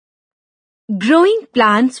Growing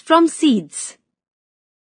plants from seeds.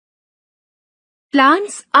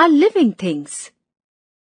 Plants are living things.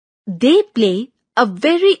 They play a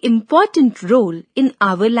very important role in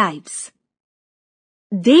our lives.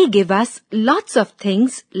 They give us lots of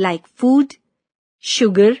things like food,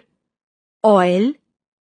 sugar, oil,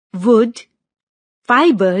 wood,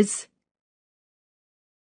 fibers,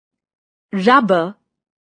 rubber,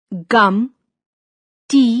 gum,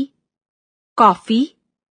 tea, coffee,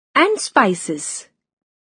 and spices.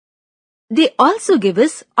 They also give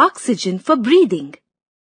us oxygen for breathing.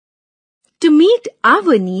 To meet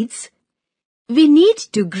our needs, we need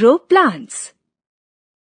to grow plants.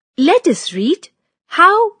 Let us read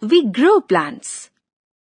how we grow plants.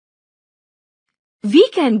 We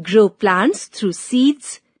can grow plants through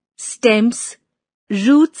seeds, stems,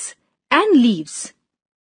 roots, and leaves.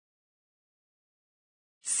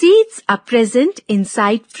 Seeds are present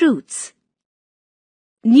inside fruits.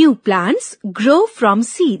 New plants grow from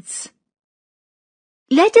seeds.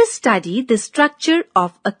 Let us study the structure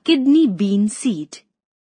of a kidney bean seed.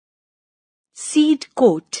 Seed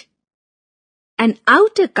coat. An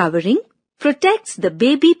outer covering protects the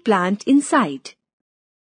baby plant inside.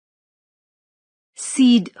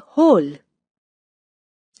 Seed hole.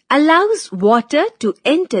 Allows water to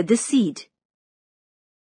enter the seed.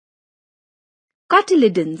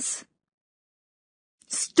 Cotyledons.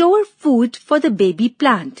 Store food for the baby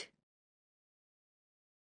plant.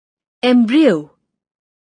 Embryo.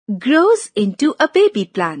 Grows into a baby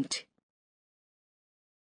plant.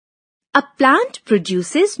 A plant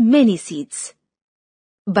produces many seeds,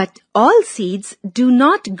 but all seeds do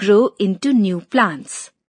not grow into new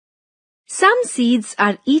plants. Some seeds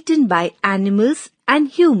are eaten by animals and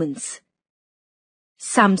humans.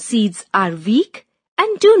 Some seeds are weak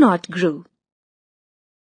and do not grow.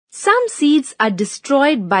 Some seeds are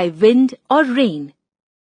destroyed by wind or rain.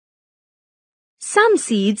 Some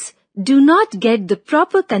seeds do not get the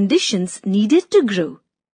proper conditions needed to grow.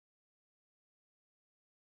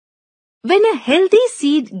 When a healthy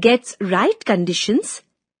seed gets right conditions,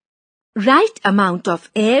 right amount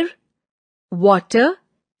of air, water,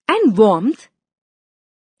 and warmth,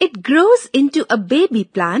 it grows into a baby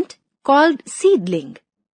plant called seedling.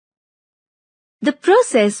 The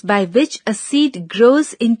process by which a seed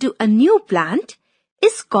grows into a new plant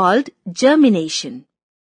is called germination.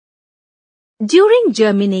 During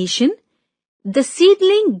germination, the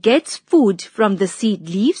seedling gets food from the seed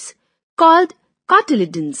leaves called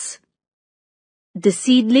cotyledons. The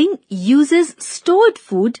seedling uses stored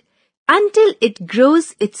food until it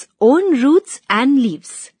grows its own roots and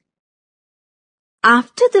leaves.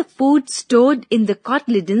 After the food stored in the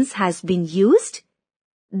cotyledons has been used,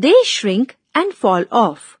 they shrink and fall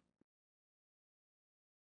off.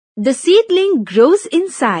 The seedling grows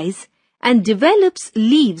in size and develops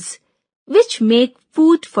leaves which make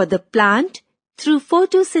food for the plant through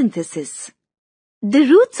photosynthesis. The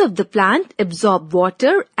roots of the plant absorb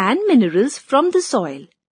water and minerals from the soil.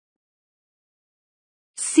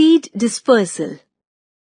 Seed dispersal.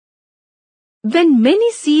 When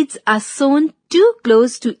many seeds are sown too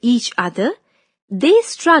close to each other, they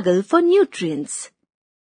struggle for nutrients.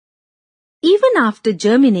 Even after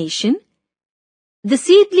germination, the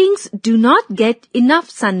seedlings do not get enough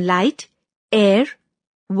sunlight, air,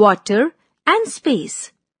 water, and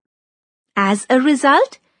space. As a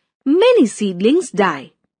result, many seedlings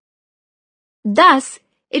die. Thus,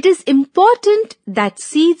 it is important that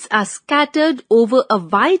seeds are scattered over a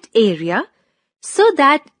wide area so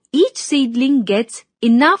that each seedling gets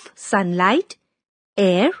enough sunlight,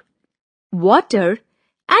 air, water,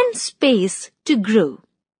 and space to grow.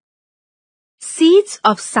 Seeds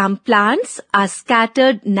of some plants are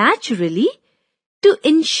scattered naturally to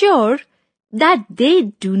ensure that they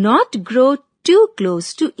do not grow too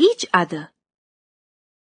close to each other.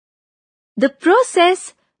 The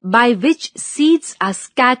process by which seeds are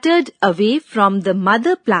scattered away from the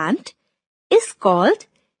mother plant is called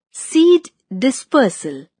seed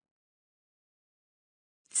dispersal.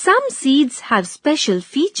 Some seeds have special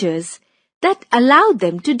features that allow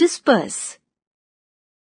them to disperse.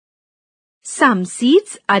 Some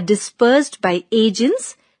seeds are dispersed by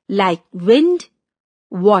agents like wind,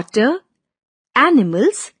 water,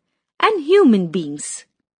 animals, and human beings.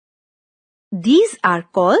 These are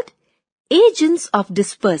called agents of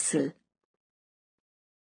dispersal.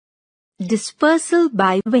 Dispersal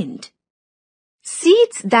by wind.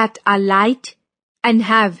 Seeds that are light and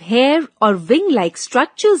have hair or wing-like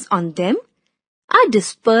structures on them are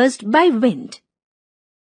dispersed by wind.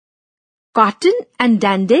 Cotton and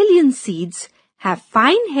dandelion seeds have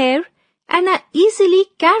fine hair and are easily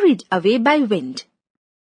carried away by wind.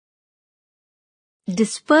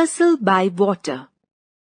 Dispersal by water.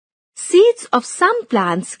 Seeds of some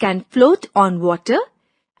plants can float on water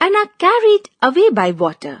and are carried away by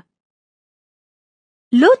water.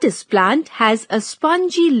 Lotus plant has a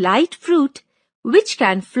spongy light fruit which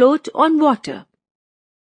can float on water.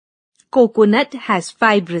 Coconut has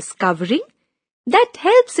fibrous covering that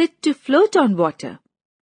helps it to float on water.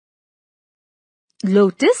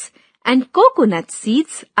 Lotus and coconut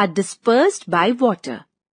seeds are dispersed by water.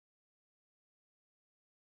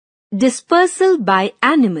 Dispersal by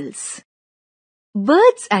animals.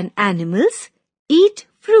 Birds and animals eat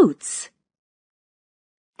fruits.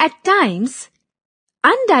 At times,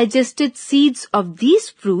 undigested seeds of these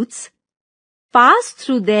fruits pass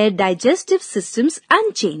through their digestive systems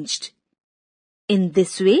unchanged. In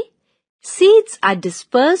this way, seeds are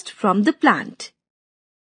dispersed from the plant.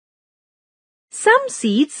 Some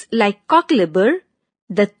seeds like cockleburr,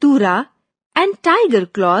 datura, and tiger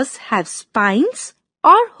claws have spines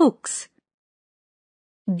or hooks.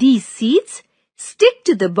 These seeds stick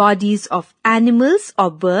to the bodies of animals or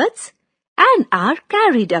birds and are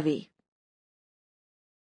carried away.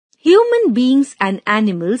 Human beings and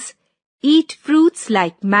animals eat fruits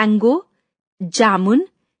like mango, jamun,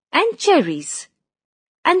 and cherries,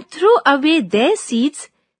 and throw away their seeds,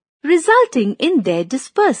 resulting in their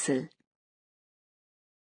dispersal.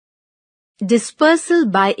 Dispersal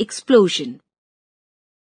by explosion.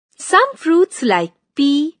 Some fruits like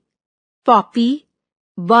pea, poppy,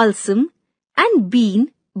 balsam, and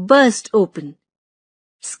bean burst open,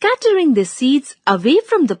 scattering the seeds away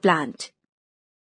from the plant.